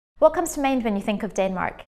What comes to mind when you think of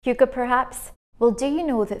Denmark? Hugo, perhaps? Well, do you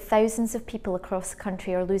know that thousands of people across the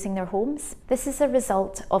country are losing their homes? This is a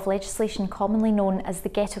result of legislation commonly known as the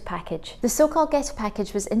Ghetto Package. The so-called Ghetto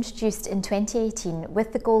Package was introduced in 2018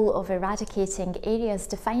 with the goal of eradicating areas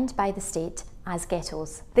defined by the state as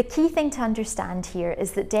ghettos. The key thing to understand here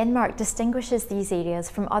is that Denmark distinguishes these areas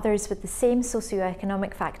from others with the same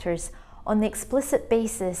socioeconomic factors on the explicit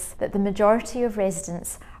basis that the majority of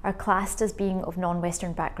residents are classed as being of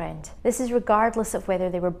non-Western background. This is regardless of whether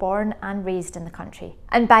they were born and raised in the country.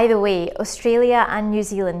 And by the way, Australia and New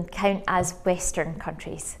Zealand count as Western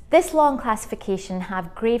countries. This law and classification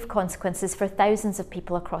have grave consequences for thousands of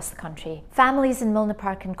people across the country. Families in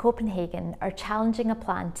Mjølnerparken in Copenhagen are challenging a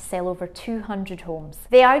plan to sell over 200 homes.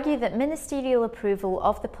 They argue that ministerial approval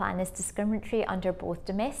of the plan is discriminatory under both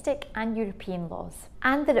domestic and European laws,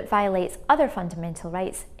 and that it violates other fundamental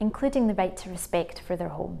rights, including the right to respect for their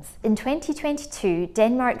homes. In 2022,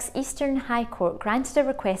 Denmark's Eastern High Court granted a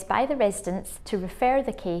request by the residents to refer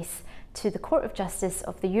the case to the Court of Justice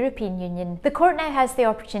of the European Union. The court now has the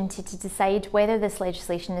opportunity to decide whether this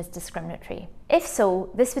legislation is discriminatory. If so,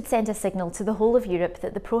 this would send a signal to the whole of Europe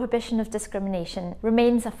that the prohibition of discrimination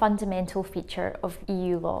remains a fundamental feature of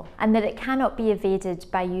EU law, and that it cannot be evaded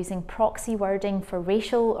by using proxy wording for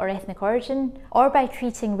racial or ethnic origin, or by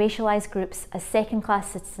treating racialised groups as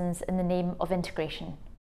second-class citizens in the name of integration.